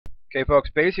Okay, folks,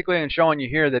 basically I'm showing you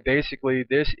here that basically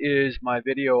this is my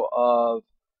video of,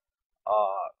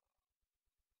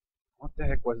 what the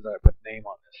heck was it that I put the name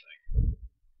on this thing?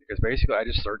 Because basically I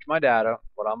just searched my data,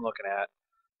 what I'm looking at,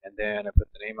 and then I put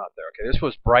the name out there. Okay, this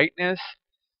was brightness,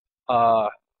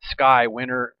 sky,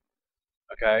 winter,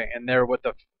 okay, and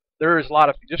there's a lot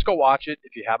of, just go watch it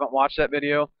if you haven't watched that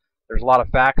video. There's a lot of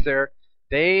facts there.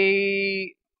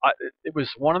 It was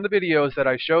one of the videos that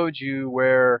I showed you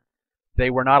where they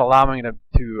were not allowing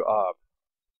to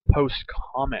post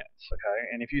comments, okay?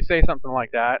 And if you say something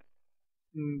like that,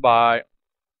 bye.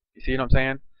 You see what I'm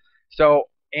saying? So,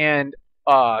 and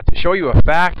to show you a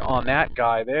fact on that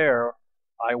guy there,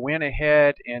 I went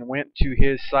ahead and went to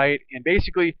his site, and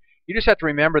basically, you just have to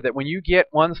remember that when you get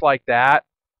ones like that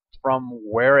from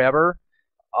wherever,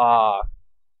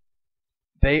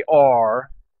 they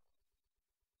are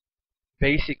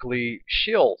basically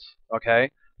shills,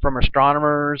 okay, from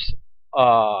astronomers,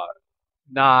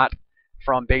 not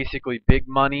from basically big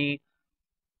money.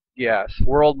 Yes,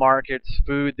 world markets,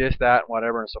 food, this, that,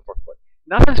 whatever, and so forth. But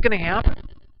nothing's going to happen.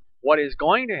 What is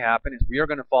going to happen is we are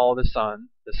going to follow the sun.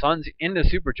 The sun's into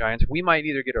supergiants. We might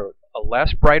either get a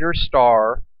less brighter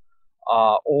star,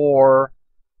 or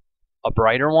a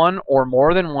brighter one, or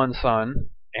more than one sun,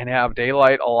 and have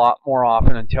daylight a lot more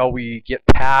often until we get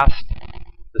past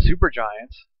the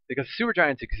supergiants, because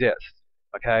supergiants exist.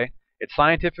 Okay, it's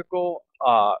scientific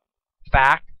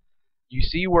fact. You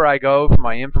see where I go for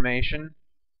my information.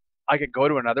 I could go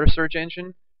to another search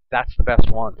engine. That's the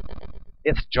best one.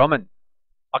 It's German.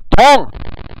 Achtung!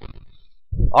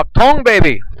 Achtung,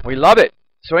 baby! We love it.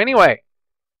 So anyway,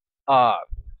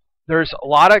 there's a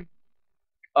lot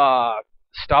of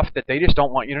stuff that they just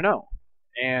don't want you to know.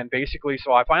 And basically,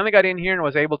 so I finally got in here and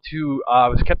was able to,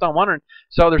 was kept on wondering.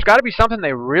 So there's got to be something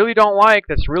they really don't like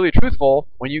that's really truthful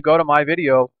when you go to my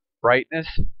video, brightness,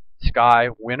 sky,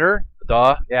 winter,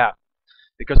 yeah.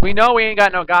 Because we know we ain't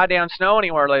got no goddamn snow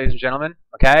anywhere, ladies and gentlemen,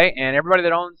 okay? And everybody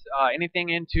that owns anything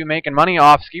into making money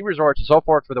off ski resorts and so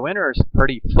forth for the winter is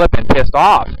pretty flippin' pissed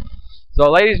off.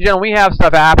 So, ladies and gentlemen, we have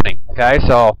stuff happening, okay?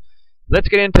 So, let's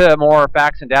get into more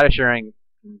facts and data sharing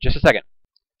in just a second.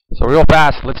 So, real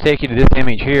fast, let's take you to this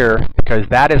image here, because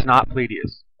that is not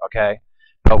Pleiades, okay?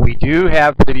 But we do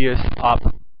have Pleiades up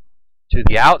to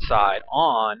the outside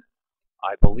on,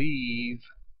 I believe...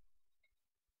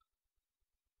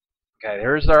 Okay,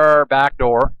 there's our back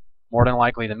door. More than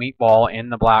likely the meatball in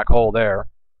the black hole there.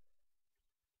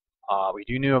 We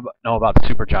do know about the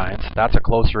supergiants. That's a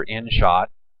closer in shot.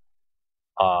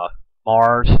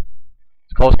 Mars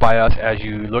is close by us as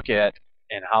you look at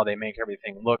and how they make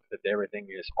everything look that everything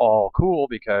is all cool,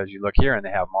 because you look here and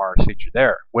they have Mars featured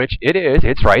there, which it is.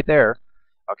 It's right there.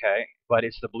 Okay, but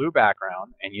it's the blue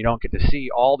background, and you don't get to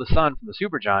see all the sun from the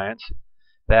supergiants.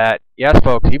 That, yes,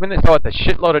 folks, even though it's a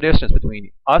shitload of distance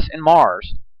between us and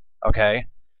Mars, okay,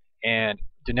 and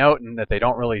denoting that they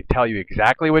don't really tell you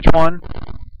exactly which one,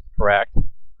 correct,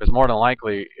 because more than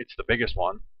likely it's the biggest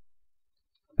one.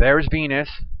 There's Venus.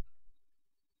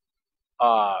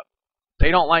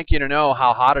 They don't like you to know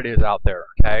how hot it is out there,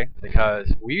 okay,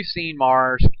 because we've seen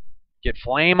Mars get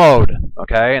flame-o'd,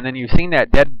 okay, and then you've seen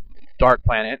that dead dark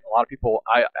planet. A lot of people,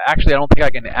 I don't think I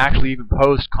can actually even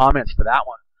post comments to that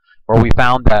one, where we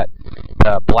found that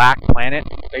the black planet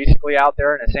basically out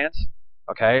there in a sense.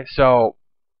 Okay, so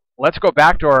let's go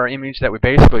back to our image that we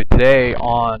basically today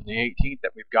on the 18th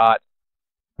that we've got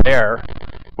there,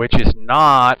 which is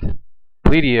not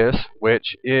Pleiades,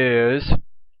 which is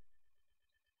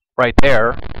right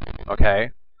there.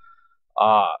 Okay,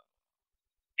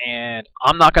 and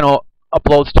I'm not going to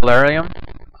upload Stellarium.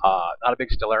 Not a big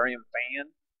Stellarium fan.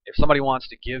 If somebody wants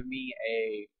to give me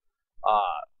a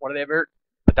whatever.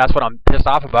 But that's what I'm pissed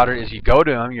off about it, is you go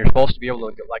to them, you're supposed to be able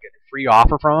to get like a free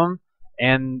offer from them,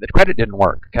 and the credit didn't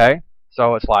work, okay?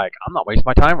 So it's like, I'm not wasting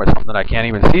my time with something that I can't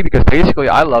even see, because basically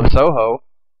I love Soho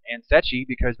and Sechi,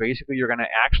 because basically you're going to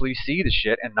actually see the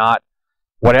shit and not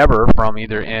whatever from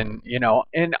either in, you know,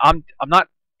 and I'm not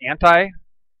anti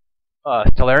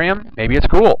Stellarium, maybe it's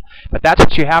cool, but that's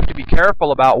what you have to be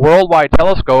careful about Worldwide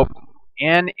Telescope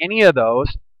and any of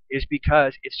those, is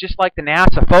because it's just like the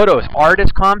NASA photos.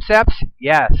 Artist concepts,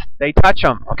 yes, they touch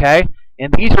them, okay?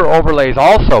 And these are overlays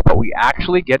also, but we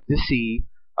actually get to see,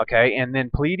 okay? And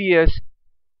then Pleiades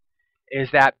is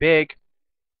that big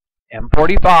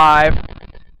M45,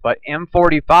 but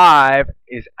M45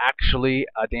 is actually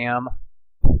a damn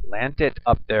planet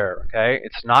up there, okay?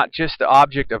 It's not just the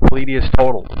object of Pleiades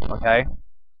total, okay?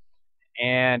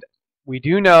 And we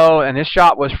do know, and this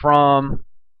shot was from,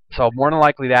 so more than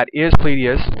likely that is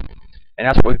Pleiades, and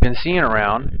that's what we've been seeing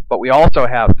around. But we also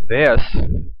have this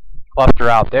cluster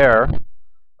out there,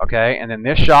 Okay, and then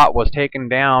this shot was taken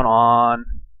down on,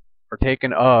 or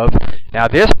taken of. Now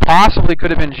this possibly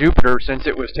could have been Jupiter since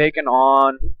it was taken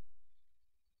on,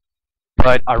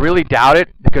 but I really doubt it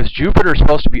because Jupiter is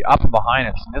supposed to be up and behind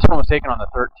us, and this one was taken on the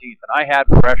 13th, and I had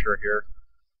pressure here.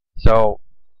 So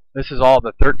this is all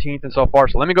the 13th and so far.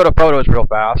 So let me go to photos real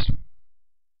fast.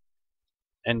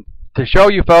 And to show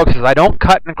you folks is I don't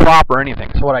cut and crop or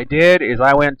anything. So what I did is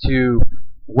I went to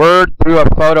Word, threw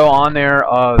a photo on there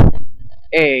of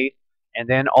A and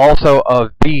then also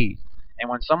of B. And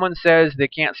when someone says they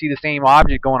can't see the same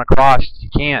object going across, you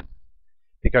can't.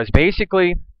 Because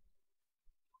basically,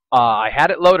 I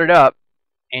had it loaded up,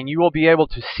 and you will be able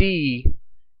to see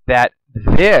that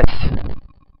this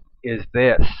is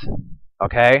this.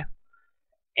 Okay?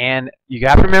 And you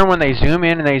have to remember when they zoom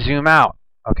in and they zoom out.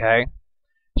 Okay?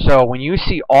 So when you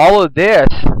see all of this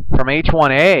from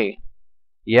H1A,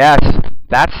 yes,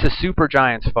 that's the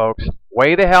supergiants, folks.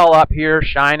 Way the hell up here,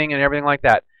 shining and everything like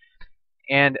that.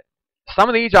 And some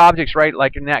of these objects, right,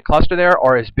 like in that cluster there,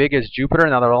 are as big as Jupiter.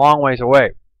 Now, they're a long ways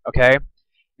away. Okay?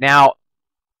 Now,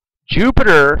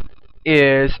 Jupiter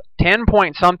is 10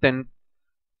 point something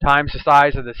times the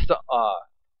size of the sun.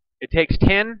 It takes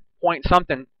 10 point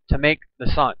something to make the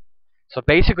sun. So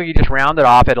basically, you just round it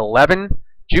off at 11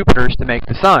 Jupiters to make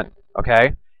the sun.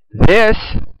 Okay? This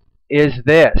is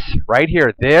this right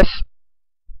here. This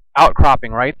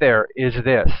outcropping right there is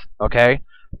this. Okay?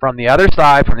 From the other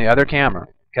side, from the other camera.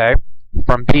 Okay?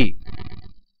 From B.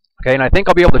 Okay? And I think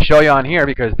I'll be able to show you on here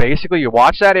because basically you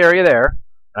watch that area there,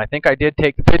 and I think I did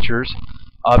take the pictures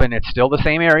of, and it's still the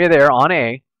same area there on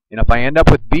A. And if I end up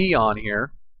with B on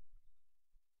here,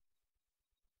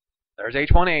 there's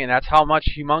H1A, and that's how much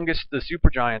humongous the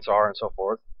supergiants are and so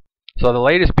forth. So the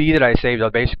latest B that I saved, I'll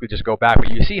basically just go back.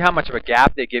 But you see how much of a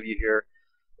gap they give you here.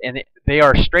 And they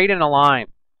are straight in a line.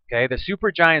 Okay, the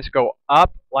supergiants go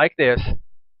up like this,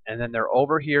 and then they're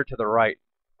over here to the right.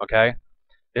 Okay,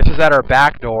 this is at our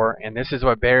back door, and this is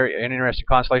a very interesting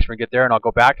constellation we get there. And I'll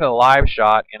go back to the live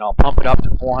shot, and I'll pump it up to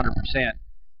 400%.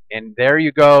 And there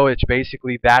you go. It's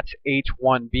basically, that's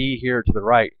H1B here to the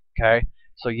right. Okay,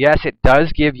 so yes, it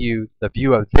does give you the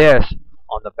view of this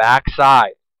on the back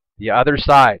side, the other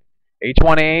side.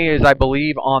 H1A is, I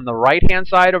believe, on the right-hand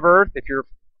side of Earth. If you're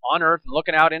on Earth and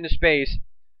looking out into space,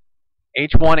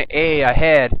 H1A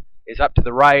ahead is up to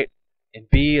the right, and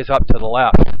B is up to the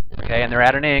left. Okay, and they're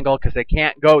at an angle because they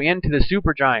can't go into the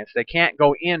supergiants. They can't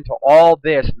go into all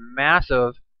this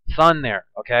massive sun there.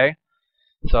 Okay,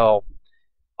 so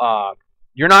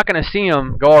you're not going to see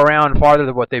them go around farther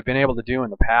than what they've been able to do in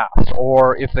the past,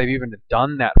 or if they've even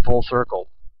done that full circle.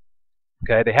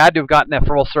 Okay, they had to have gotten that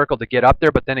full circle to get up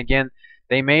there, but then again,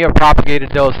 they may have propagated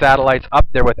those satellites up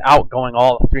there without going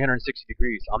all 360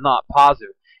 degrees. I'm not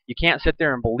positive. You can't sit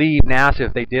there and believe NASA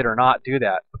if they did or not do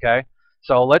that. Okay,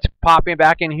 so let's pop in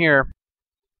back in here.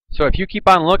 So if you keep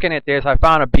on looking at this, I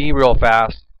found a B real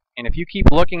fast, and if you keep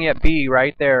looking at B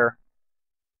right there,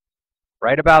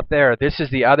 right about there, this is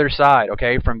the other side,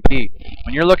 okay, from B.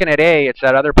 When you're looking at A, it's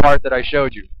that other part that I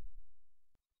showed you.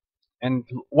 And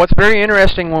what's very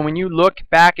interesting, when you look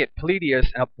back at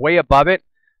Pleiades, way above it,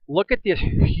 look at this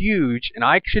huge, and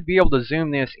I should be able to zoom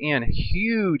this in,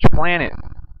 huge planet.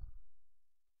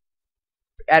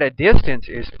 At a distance,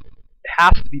 it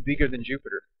has to be bigger than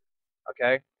Jupiter.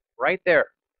 Okay? Right there.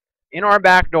 In our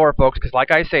back door, folks, because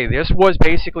like I say, this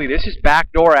is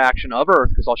backdoor action of Earth,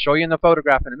 because I'll show you in the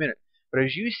photograph in a minute. But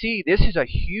as you see, this is a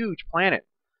huge planet.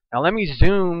 Now let me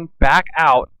zoom back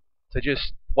out to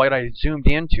just what I zoomed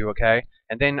into, okay?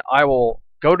 And then I will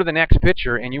go to the next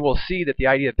picture, and you will see that the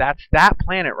idea, that's that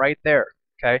planet right there,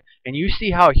 okay? And you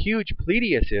see how huge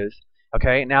Pleiades is,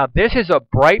 okay? Now this is a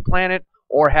bright planet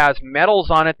or has metals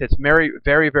on it that's very,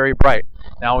 very, very bright.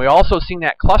 Now we also seen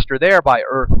that cluster there by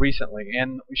Earth recently,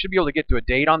 and we should be able to get to a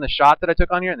date on the shot that I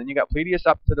took on here, and then you got Pleiades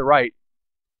up to the right,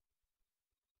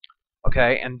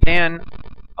 okay? And then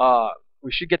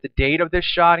we should get the date of this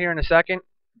shot here in a second.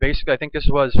 Basically, I think this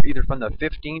was either from the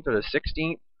 15th or the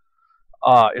 16th.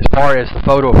 As far as the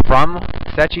photo from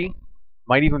Secchi,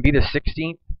 might even be the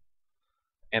 16th.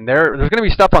 And there's going to be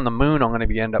stuff on the moon I'm going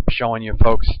to end up showing you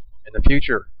folks in the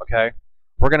future. Okay,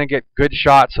 we're going to get good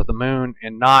shots of the moon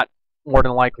and not more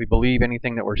than likely believe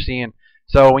anything that we're seeing.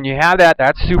 So when you have that,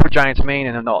 that's supergiant's main,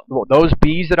 and then those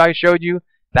B's that I showed you,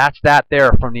 that's that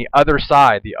there from the other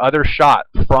side, the other shot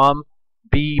from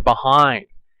B behind.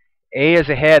 A is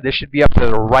ahead. This should be up to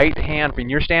the right hand. When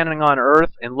you're standing on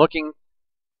Earth and looking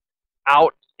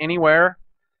out anywhere,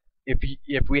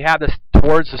 if we have this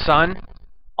towards the sun,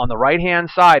 on the right hand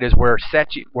side is where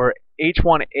where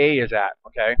H1A is at.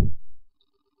 Okay,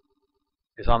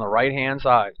 is on the right hand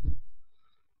side,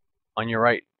 on your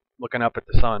right. looking up at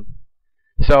the sun.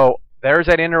 So there's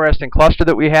that interesting cluster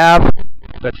that we have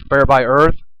that's by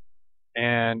Earth,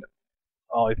 and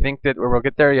I think that we'll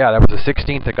get there. Yeah, that was the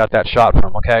 16th that got that shot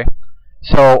from. Okay,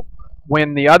 so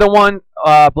when the other one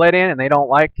bled in and they don't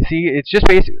like, see, it's just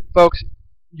basic, folks.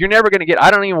 You're never going to get.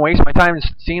 I don't even waste my time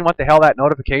seeing what the hell that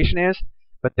notification is,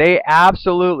 but they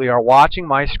absolutely are watching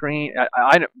my screen.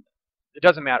 It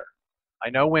doesn't matter. I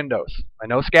know Windows. I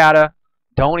know SCADA.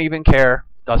 Don't even care.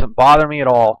 Doesn't bother me at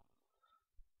all.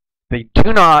 They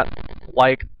do not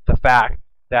like the fact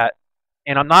that,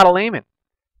 and I'm not a layman,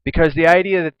 because the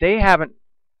idea that they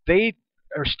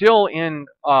are still in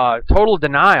total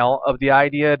denial of the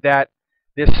idea that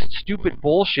this stupid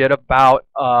bullshit about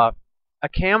a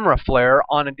camera flare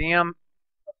on a damn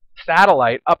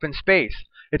satellite up in space.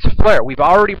 It's a flare. We've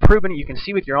already proven it. You can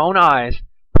see with your own eyes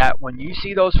that when you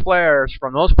see those flares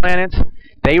from those planets,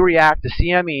 they react to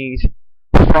CMEs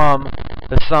from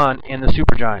the sun and the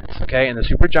supergiants. Okay, and the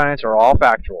supergiants are all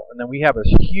factual. And then we have a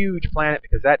huge planet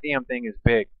because that damn thing is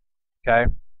big.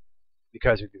 Okay,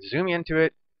 because you can zoom into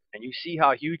it and you see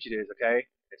how huge it is. Okay,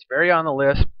 it's very on the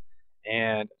list,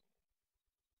 and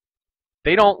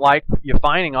they don't like you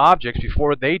finding objects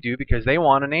before they do because they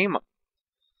want to name them.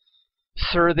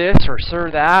 Sir this or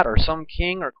Sir that, or some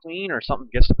king or queen or something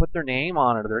gets to put their name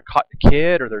on it, or their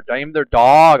kid, or their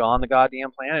dog on the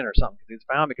goddamn planet or something because it's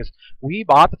found because we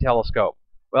bought the telescope.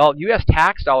 Well, U.S.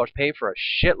 tax dollars pay for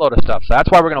a shitload of stuff, so that's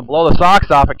why we're going to blow the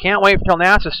socks off. I can't wait until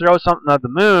NASA shows something of the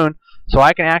moon so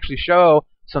I can actually show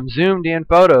some zoomed-in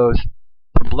photos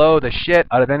to blow the shit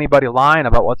out of anybody lying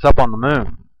about what's up on the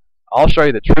moon. I'll show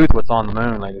you the truth what's on the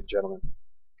moon, ladies and gentlemen.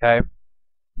 Okay?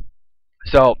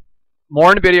 So, more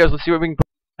in the videos. Let's see what we can put.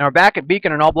 Now we're back at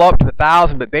Beacon, and I'll blow up to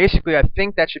 1,000, but basically I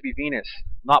think that should be Venus.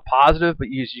 Not positive, but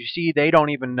you see they don't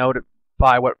even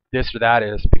notify what this or that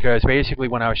is, because basically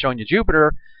when I was showing you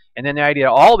Jupiter, and then the idea,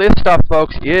 all this stuff,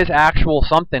 folks, is actual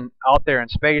something out there in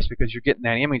space because you're getting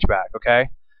that image back, okay?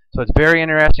 So it's a very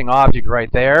interesting object right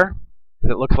there,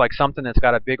 because it looks like something that's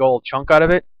got a big old chunk out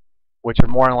of it, which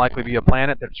would more than likely be a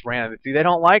planet that's random. See, they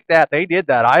don't like that. They did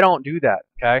that. I don't do that,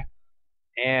 okay?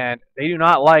 And they do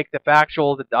not like the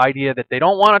idea that they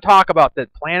don't want to talk about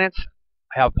that planets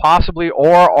have possibly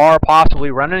or are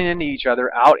possibly running into each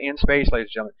other out in space, ladies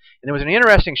and gentlemen. And there was an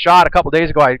interesting shot a couple days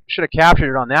ago. I should have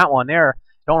captured it on that one there.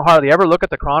 Don't hardly ever look at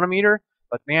the chronometer,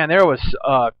 but man, there was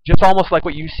just almost like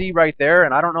what you see right there.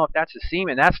 And I don't know if that's a seam,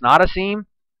 and that's not a seam,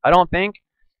 I don't think.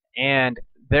 And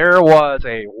there was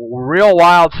a real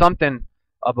wild something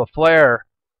of a flare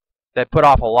that put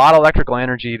off a lot of electrical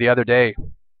energy the other day.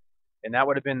 And that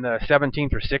would have been the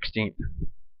 17th or 16th,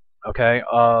 okay?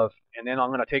 And then I'm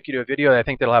going to take you to a video that I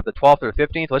think that'll have the 12th or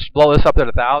 15th. Let's blow this up to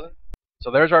 1,000.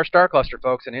 So there's our star cluster,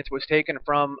 folks, and it was taken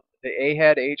from the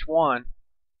A-head H1.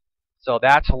 So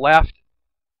that's left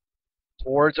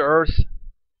towards Earth,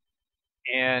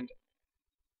 and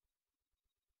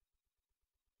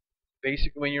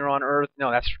basically when you're on Earth,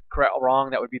 no, that's wrong.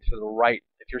 That would be to the right.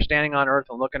 If you're standing on Earth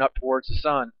and looking up towards the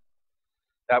sun,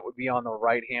 that would be on the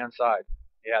right-hand side.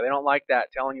 Yeah, they don't like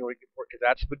that, telling you because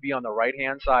that would be on the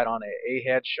right-hand side on a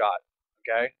A-head shot,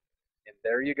 okay? And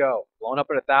there you go. Blown up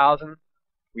at 1,000,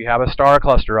 we have a star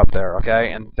cluster up there,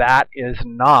 okay? And that is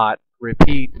not,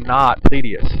 repeat, not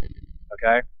Pleiades,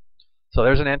 okay? So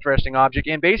there's an interesting object.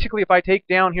 And basically, if I take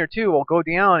down here, too, I'll go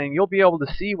down, and you'll be able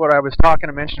to see what I was talking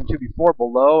to mention to before,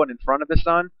 below and in front of the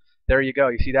sun. There you go.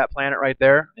 You see that planet right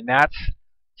there? And that's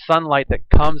sunlight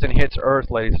that comes and hits Earth,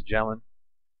 ladies and gentlemen,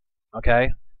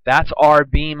 okay? That's our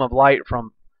beam of light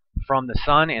from the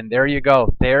sun, and there you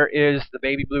go. There is the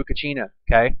baby blue Kachina,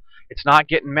 okay? It's not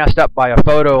getting messed up by a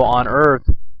photo on Earth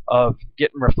of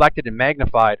getting reflected and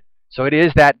magnified. So it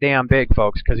is that damn big,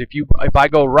 folks, because if I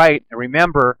go right, and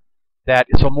remember that,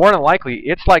 so more than likely,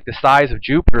 it's like the size of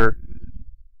Jupiter,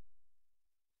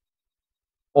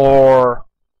 or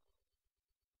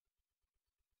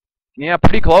yeah,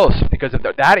 pretty close, because if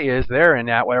that is, they're in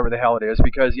that, whatever the hell it is,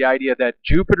 because the idea that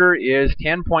Jupiter is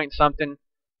 10 point something,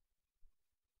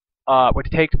 would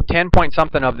take 10 point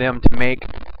something of them to make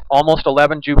almost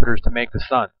 11 Jupiters to make the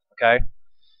sun, okay?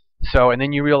 So, and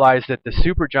then you realize that the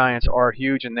supergiants are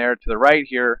huge in there to the right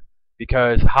here,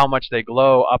 because how much they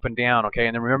glow up and down, okay?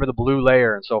 And then remember the blue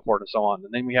layer and so forth and so on.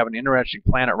 And then we have an interesting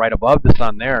planet right above the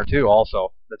sun there, too,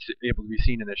 also, that's able to be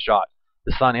seen in this shot.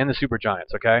 The sun and the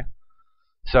supergiants, okay?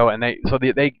 So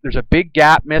there's a big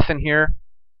gap missing here,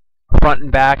 front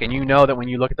and back, and you know that when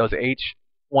you look at those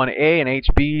H1A and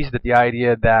HBs, that the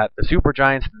idea that the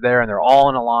supergiants are there and they're all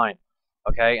in a line,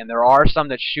 okay? And there are some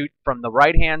that shoot from the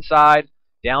right-hand side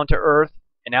down to Earth,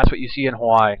 and that's what you see in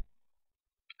Hawaii.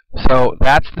 So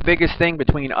that's the biggest thing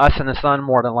between us and the sun,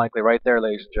 more than likely, right there,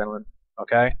 ladies and gentlemen,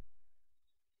 okay?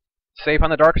 safe on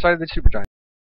the dark side of the supergiant.